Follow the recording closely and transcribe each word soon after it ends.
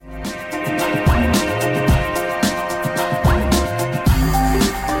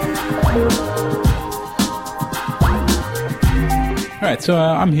right, so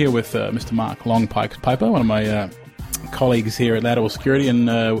I'm here with Mr. Mark Piper, one of my colleagues here at Lateral Security in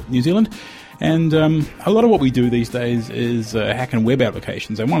New Zealand. And a lot of what we do these days is hacking web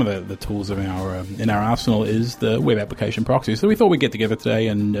applications, and one of the tools of in our arsenal is the web application proxy. So we thought we'd get together today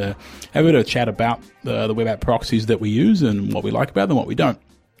and have a bit of a chat about the web app proxies that we use and what we like about them, what we don't.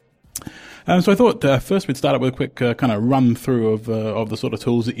 So I thought first we'd start up with a quick kind of run through of the sort of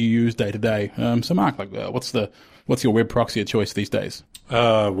tools that you use day to day. So Mark, what's your web proxy of choice these days?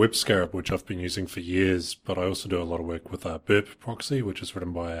 WebScarab, which I've been using for years, but I also do a lot of work with Burp Proxy, which is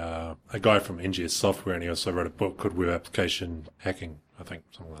written by a guy from NGS Software, and he also wrote a book called Web Application Hacking, I think,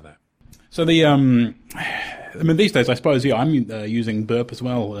 something like that. So these days, I suppose, I'm using Burp as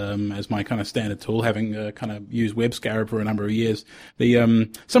well as my kind of standard tool, having kind of used WebScarab for a number of years.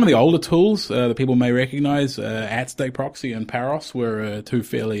 Some of the older tools that people may recognize, AtStack Proxy and Paros, were two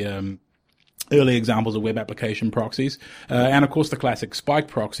fairly early examples of web application proxies. And of course the classic Spike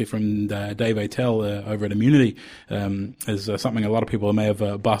proxy from Dave Attell over at Immunity is something a lot of people may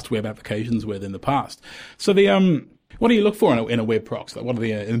have bust web applications with in the past. So what do you look for in a web proxy? What are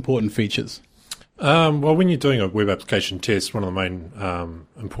the important features? Well, when you're doing a web application test, one of the main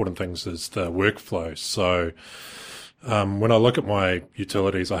important things is the workflow. So when I look at my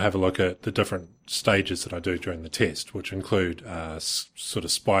utilities, I have a look at the different stages that I do during the test, which include sort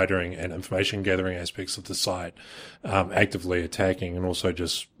of spidering and information gathering aspects of the site, actively attacking, and also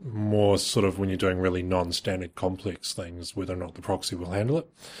just more sort of when you're doing really non-standard complex things, whether or not the proxy will handle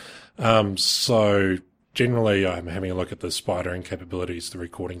it. So generally, I'm having a look at the spidering capabilities, the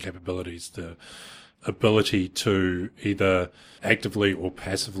recording capabilities, the ability to either actively or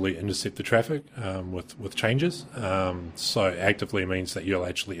passively intercept the traffic with changes. So actively means that you'll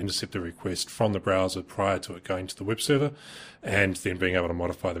actually intercept the request from the browser prior to it going to the web server, and then being able to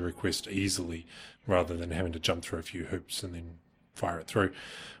modify the request easily rather than having to jump through a few hoops and then fire it through.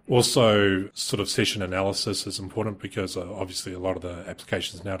 Also, sort of session analysis is important because obviously a lot of the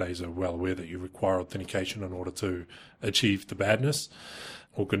applications nowadays are well aware that you require authentication in order to achieve the badness,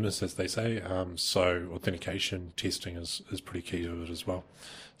 or goodness, as they say. So authentication testing is pretty key to it as well.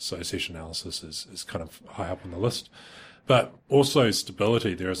 So session analysis is kind of high up on the list. But also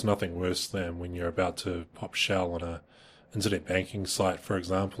stability. There is nothing worse than when you're about to pop shell on a internet banking site, for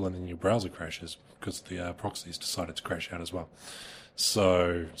example, and then your browser crashes because the proxies decided to crash out as well.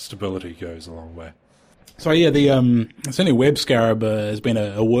 So stability goes a long way. So yeah, certainly WebScarab has been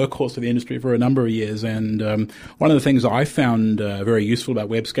a workhorse of the industry for a number of years, and one of the things I found very useful about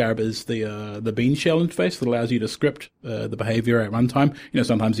WebScarab is the bean shell interface that allows you to script the behavior at runtime.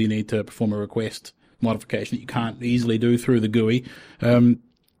 Sometimes you need to perform a request modification that you can't easily do through the GUI, and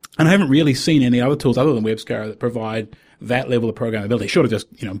I haven't really seen any other tools other than WebScarab that provide that level of programmability, short of just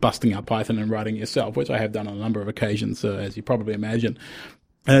busting out Python and writing it yourself, which I have done on a number of occasions, as you probably imagine.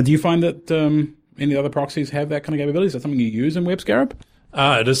 Do you find that any other proxies have that kind of capability? Is that something you use in WebScarab?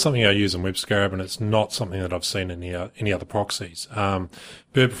 It is something I use in WebScarab, and it's not something that I've seen in any other proxies.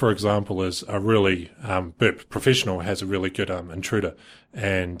 Burp, for example, is a really Burp Professional has a really good intruder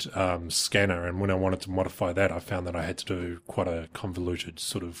and scanner, and when I wanted to modify that, I found that I had to do quite a convoluted,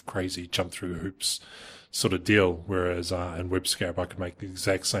 sort of crazy jump through hoops sort of deal, whereas in WebScarab I could make the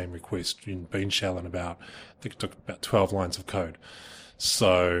exact same request in Bean Shell in I think it took about 12 lines of code.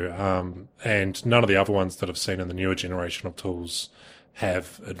 So, and none of the other ones that I've seen in the newer generation of tools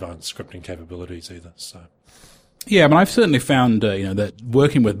have advanced scripting capabilities either. So, yeah, but I've certainly found that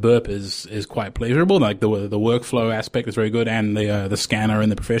working with Burp is quite pleasurable. Like the workflow aspect is very good, and the scanner in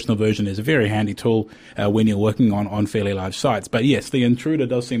the professional version is a very handy tool when you're working on fairly large sites. But yes, the intruder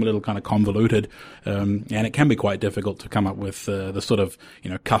does seem a little kind of convoluted, and it can be quite difficult to come up with the sort of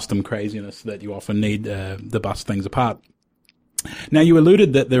custom craziness that you often need to bust things apart. Now, you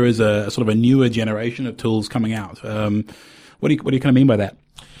alluded that there is a sort of a newer generation of tools coming out. What do you kind of mean by that?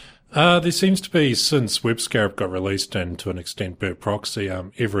 There seems to be, since WebScarab got released and to an extent Burp Proxy,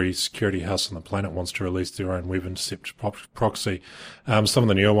 every security house on the planet wants to release their own web intercept proxy. Some of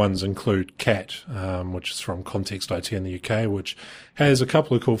the newer ones include CAT, which is from Context IT in the UK, which has a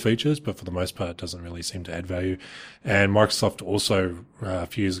couple of cool features, but for the most part doesn't really seem to add value. And Microsoft also, a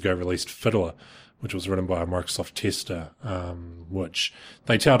few years ago, released Fiddler, which was written by a Microsoft tester, which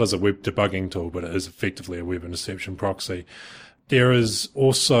they tout as a web debugging tool, but it is effectively a web interception proxy. There is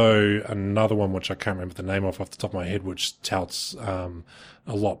also another one, which I can't remember the name of off the top of my head, which touts a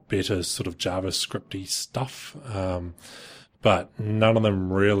lot better sort of JavaScript-y stuff. But none of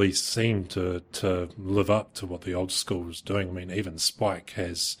them really seem to live up to what the old school was doing. I mean, even Spike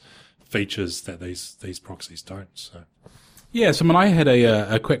has features that these proxies don't. So, Yeah, so when I had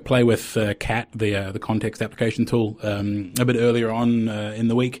a quick play with CAT, the context application tool, a bit earlier on in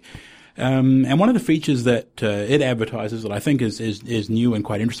the week, and one of the features that it advertises that I think is new and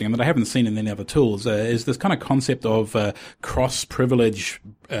quite interesting, and that I haven't seen in any other tools, is this kind of concept of cross-privilege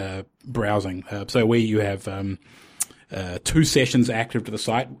browsing. So where you have two sessions active to the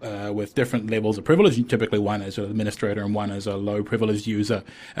site with different levels of privilege, typically one as an administrator and one as a low privileged user,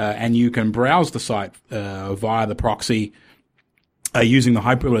 and you can browse the site via the proxy using the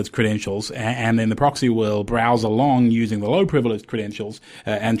high privileged credentials, and then the proxy will browse along using the low privileged credentials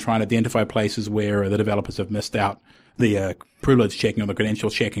and try and identify places where the developers have missed out the privilege checking or the credential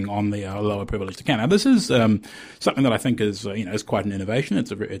checking on the lower privileged account. Now, this is something that I think is is quite an innovation.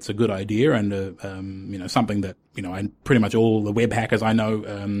 It's a good idea, and something that and pretty much all the web hackers I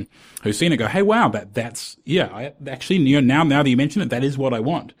know who've seen it go, hey, wow, that's I actually now that you mention it, that is what I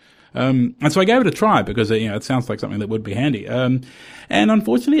want. And so I gave it a try because it sounds like something that would be handy. And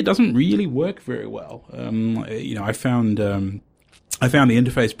unfortunately, it doesn't really work very well. I found the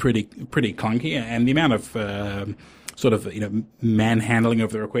interface pretty clunky, and the amount of manhandling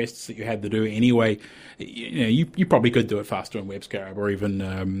of the requests that you had to do anyway. You probably could do it faster in WebScarab or even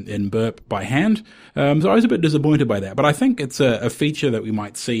in Burp by hand. So I was a bit disappointed by that, but I think it's a feature that we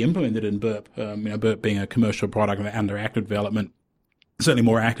might see implemented in Burp. Burp being a commercial product under active development. Certainly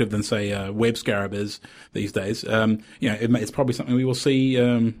more active than, say, WebScarab is these days. It's probably something we will see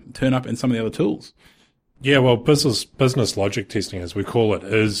turn up in some of the other tools. Yeah, well, business logic testing, as we call it,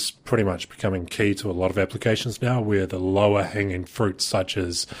 is pretty much becoming key to a lot of applications now, where the lower hanging fruit, such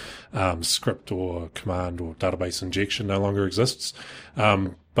as script or command or database injection, no longer exists.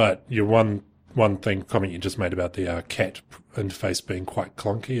 But your one comment you just made about the CAT interface being quite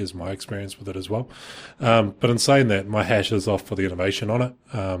clunky is my experience with it as well. But in saying that, my hash is off for the innovation on it.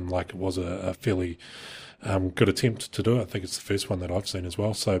 Like it was a fairly good attempt to do it. I think it's the first one that I've seen as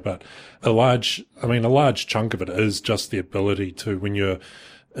well. So, but a large chunk of it is just the ability to, when you're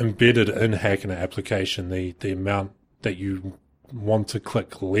embedded in hacking an application, the amount that you want to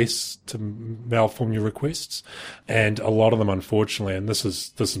click less to malform your requests. And a lot of them, unfortunately, and this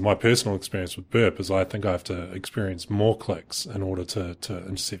is my personal experience with Burp, is I think I have to experience more clicks in order to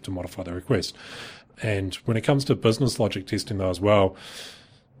intercept and modify the request. And when it comes to business logic testing though as well,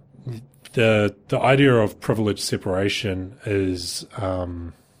 the idea of privilege separation is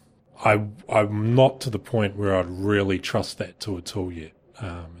I'm not to the point where I'd really trust that to a tool yet.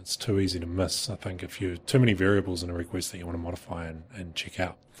 It's too easy to miss, I think, if you too many variables in a request that you want to modify and check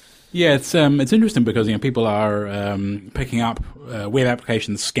out. Yeah, it's interesting because people are picking up web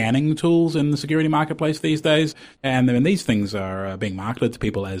application scanning tools in the security marketplace these days, and then these things are being marketed to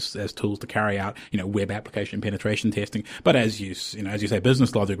people as tools to carry out web application penetration testing. But as you say,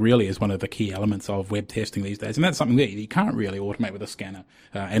 business logic really is one of the key elements of web testing these days, and that's something that you can't really automate with a scanner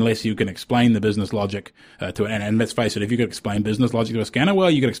unless you can explain the business logic to it. And let's face it, if you could explain business logic to a scanner,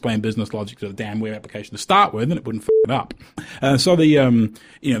 well, you could explain business logic to the damn web application to start with, and it wouldn't f it up. So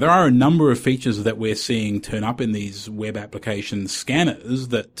there are a number of features that we're seeing turn up in these web application scanners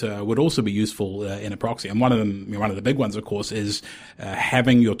that would also be useful in a proxy. And one of them, one of the big ones, of course, is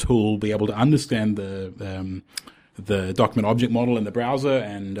having your tool be able to understand the document object model in the browser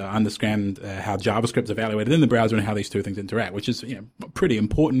and understand how JavaScript is evaluated in the browser and how these two things interact, which is pretty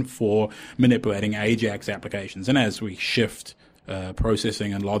important for manipulating AJAX applications. And as we shift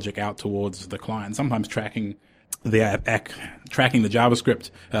processing and logic out towards the client, sometimes tracking the JavaScript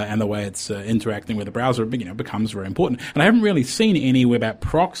and the way it's interacting with the browser becomes very important. And I haven't really seen any web app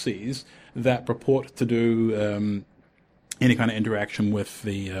proxies that purport to do any kind of interaction with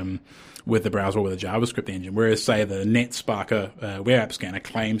the browser or with the JavaScript engine, whereas, say, the NetSparker web app scanner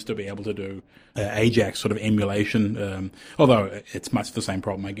claims to be able to do AJAX sort of emulation, although it's much the same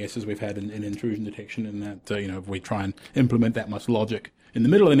problem, I guess, as we've had in intrusion detection, in that if we try and implement that much logic in the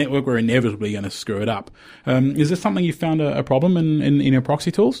middle of the network, we're inevitably going to screw it up. Is this something you found a problem in your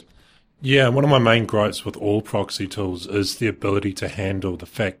proxy tools? Yeah, one of my main gripes with all proxy tools is the ability to handle the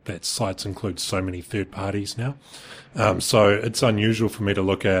fact that sites include so many third parties now. So it's unusual for me to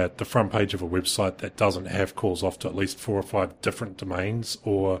look at the front page of a website that doesn't have calls off to at least 4 or 5 different domains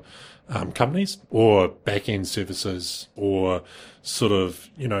or companies or back-end services or sort of,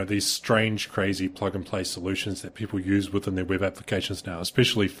 these strange, crazy plug-and-play solutions that people use within their web applications now,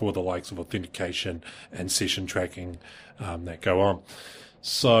 especially for the likes of authentication and session tracking that go on.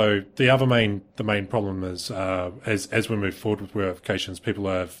 So the main problem is as we move forward with web applications, people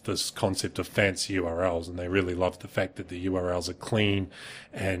have this concept of fancy URLs, and they really love the fact that the URLs are clean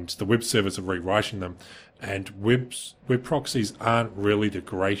and the web servers are rewriting them. And web proxies aren't really the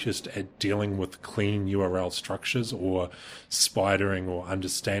greatest at dealing with clean URL structures or spidering or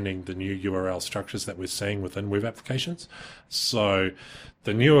understanding the new URL structures that we're seeing within web applications. So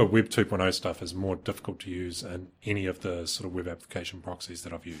the newer Web 2.0 stuff is more difficult to use in any of the sort of web application proxies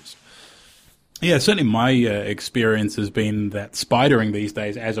that I've used. Yeah, certainly my experience has been that spidering these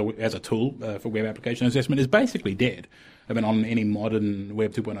days as a tool for web application assessment is basically dead. I mean, on any modern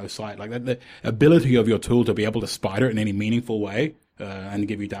Web 2.0 site, like that, the ability of your tool to be able to spider it in any meaningful way and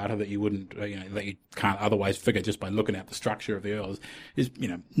give you data that you wouldn't, that you can't otherwise figure just by looking at the structure of the URLs is,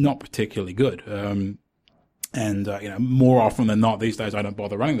 not particularly good. More often than not these days I don't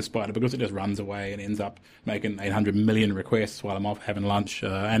bother running the spider because it just runs away and ends up making 800 million requests while I'm off having lunch,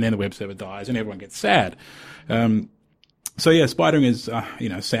 and then the web server dies and everyone gets sad. So yeah, spidering is,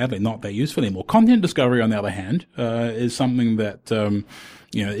 sadly not that useful anymore. Content discovery, on the other hand, is something that,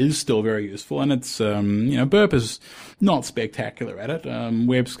 is still very useful. And it's, Burp is not spectacular at it.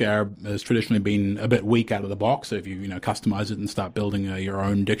 WebScarab has traditionally been a bit weak out of the box. So if you, customize it and start building your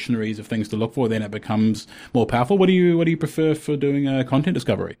own dictionaries of things to look for, then it becomes more powerful. What do you prefer for doing content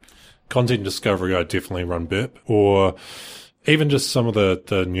discovery? Content discovery, I definitely run Burp, or even just some of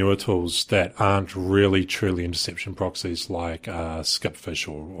the newer tools that aren't really truly interception proxies like Skipfish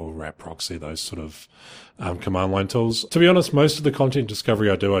or Rat Proxy, those sort of command line tools. To be honest, most of the content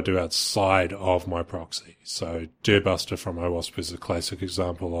discovery I do outside of my proxy. So Dirbuster from OWASP is a classic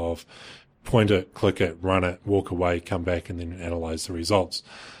example of point it, click it, run it, walk away, come back, and then analyze the results.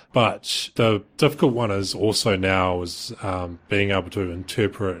 But the difficult one is also now is being able to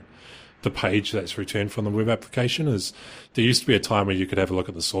interpret the page that's returned from the web application. Is there used to be a time where you could have a look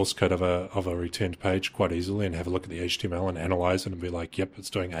at the source code of a returned page quite easily and have a look at the HTML and analyze it and be like, yep,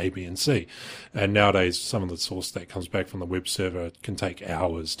 it's doing A, B, and C. And nowadays, some of the source that comes back from the web server can take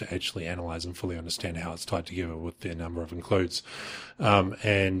hours to actually analyze and fully understand how it's tied together with their number of includes.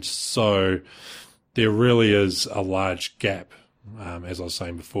 And so there really is a large gap, as I was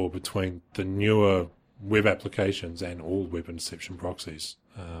saying before, between the newer web applications and all web interception proxies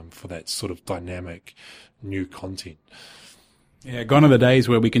for that sort of dynamic new content. Yeah, gone are the days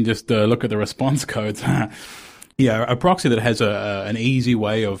where we can just look at the response codes. Yeah, a proxy that has an easy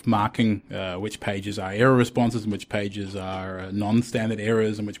way of marking which pages are error responses and which pages are non-standard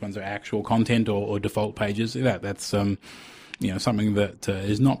errors and which ones are actual content or default pages. That's something that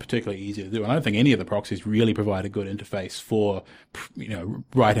is not particularly easy to do. And I don't think any of the proxies really provide a good interface for,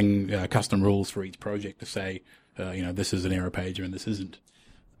 writing custom rules for each project to say, this is an error page and this isn't.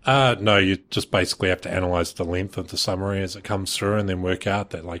 No, you just basically have to analyze the length of the summary as it comes through and then work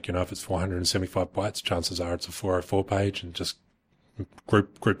out that, if it's 475 bytes, chances are it's a 404 page, and just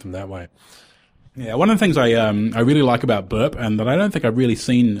group them that way. Yeah, one of the things I really like about Burp, and that I don't think I've really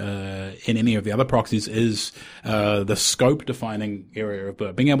seen in any of the other proxies, is the scope defining area of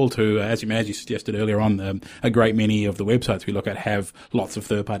Burp. Being able to, as you suggested earlier on, a great many of the websites we look at have lots of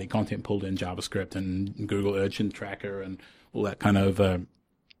third-party content pulled in JavaScript and Google Urchin Tracker and all that kind of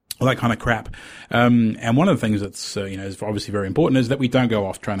crap. And one of the things that's is obviously very important is that we don't go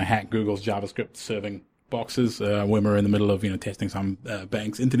off trying to hack Google's JavaScript serving boxes when we're in the middle of testing some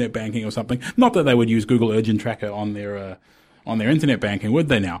bank's internet banking or something. Not that they would use Google Urchin Tracker on their internet banking, would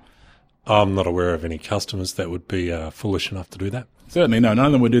they now? I'm not aware of any customers that would be foolish enough to do that. Certainly, no, none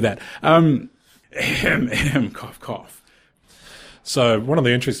of them would do that. Cough, cough. So one of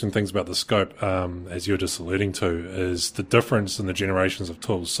the interesting things about the scope, as you're just alluding to, is the difference in the generations of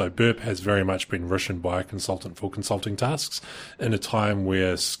tools. So Burp has very much been written by a consultant for consulting tasks in a time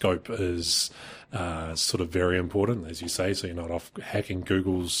where scope is sort of very important, as you say, so you're not off hacking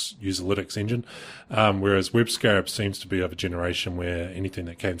Google's userlytics engine. Whereas WebScarab seems to be of a generation where anything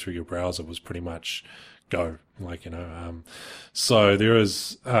that came through your browser was pretty much go, so there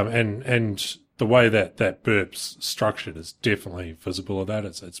is, and the way that Burp's structured is definitely visible of that.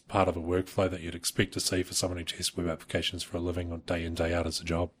 It's part of a workflow that you'd expect to see for someone who tests web applications for a living or day in, day out as a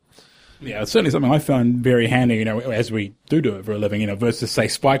job. Yeah, it's certainly something I found very handy, as we do it for a living, versus, say,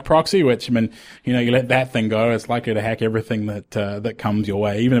 Spike Proxy, which, you let that thing go, it's likely to hack everything that comes your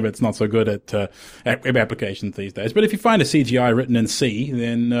way, even if it's not so good at web applications these days. But if you find a CGI written in C,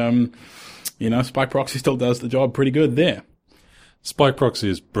 then, Spike Proxy still does the job pretty good there. Spike Proxy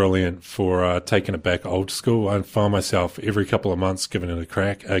is brilliant for taking it back old school. I find myself every couple of months giving it a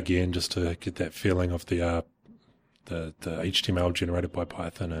crack again just to get that feeling of the HTML generated by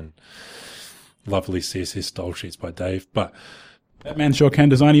Python and lovely CSS style sheets by Dave. But that man sure can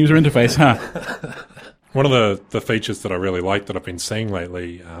design a user interface, huh? One of the features that I really like that I've been seeing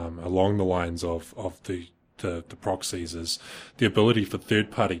lately, along the lines of the the proxies is the ability for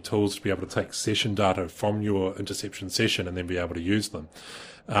third-party tools to be able to take session data from your interception session and then be able to use them.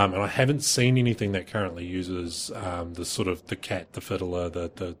 And I haven't seen anything that currently uses the sort of the cat, the fiddler,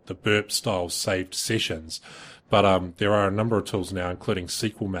 the burp style saved sessions. But there are a number of tools now, including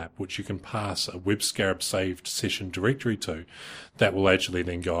SQL Map, which you can pass a WebScarab saved session directory to that will actually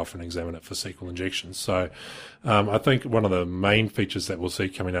then go off and examine it for SQL injection. So I think one of the main features that we'll see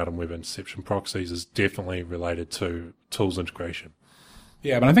coming out in web interception proxies is definitely related to tools integration.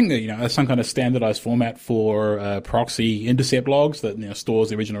 Yeah, but I think that, there's some kind of standardized format for proxy intercept logs that,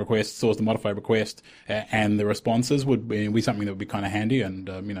 stores the original request, stores the modified request, and the responses would be something that would be kind of handy. And,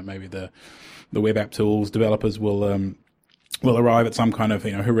 maybe the web app tools developers will arrive at some kind of,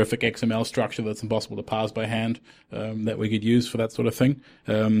 horrific XML structure that's impossible to parse by hand, that we could use for that sort of thing.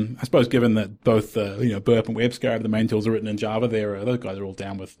 I suppose given that both, Burp and WebScarab, the main tools are written in Java, those guys are all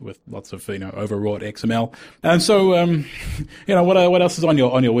down with lots of, overwrought XML. And so, what else is on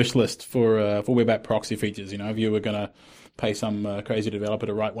your wish list for web app proxy features? If you were going to pay some crazy developer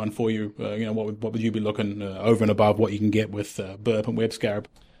to write one for you, what would you be looking over and above what you can get with Burp and WebScarab?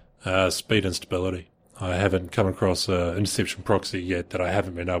 Speed and stability. I haven't come across an interception proxy yet that I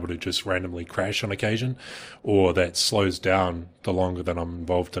haven't been able to just randomly crash on occasion, or that slows down the longer that I'm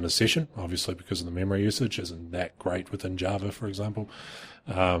involved in a session, obviously because of the memory usage isn't that great within Java, for example,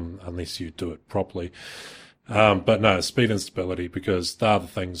 unless you do it properly. But no, speed and stability, because they are the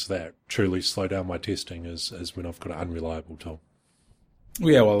things that truly slow down my testing is when I've got an unreliable tool.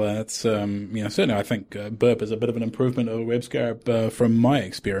 Yeah, well, that's, certainly I think Burp is a bit of an improvement over WebScarab from my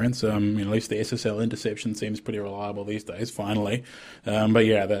experience. At least the SSL interception seems pretty reliable these days, finally. But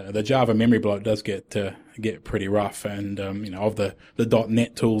yeah, the Java memory bloat does get pretty rough. And, of the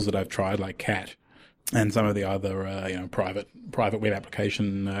 .NET tools that I've tried, like Cat, and some of the other, private web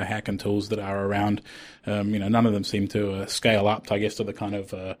application hacking tools that are around, none of them seem to scale up, I guess, to the kind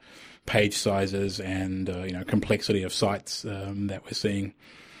of page sizes and complexity of sites that we're seeing.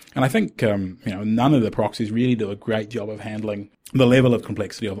 And I think none of the proxies really do a great job of handling the level of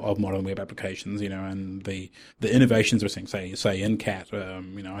complexity of modern web applications. And the innovations we're seeing, say in Cat,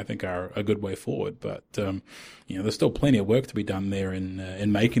 I think are a good way forward. But there's still plenty of work to be done there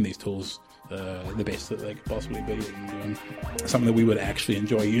in making these tools the best that they could possibly be, and something that we would actually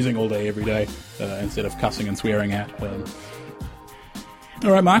enjoy using all day, every day, instead of cussing and swearing at. All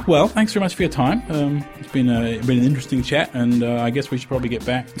right, Mark. Well, thanks very much for your time. It's been an interesting chat, and I guess we should probably get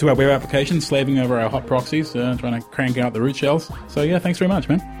back to our web applications, slaving over our hot proxies, trying to crank out the root shells. So yeah, thanks very much,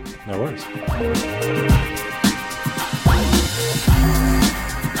 man. No worries.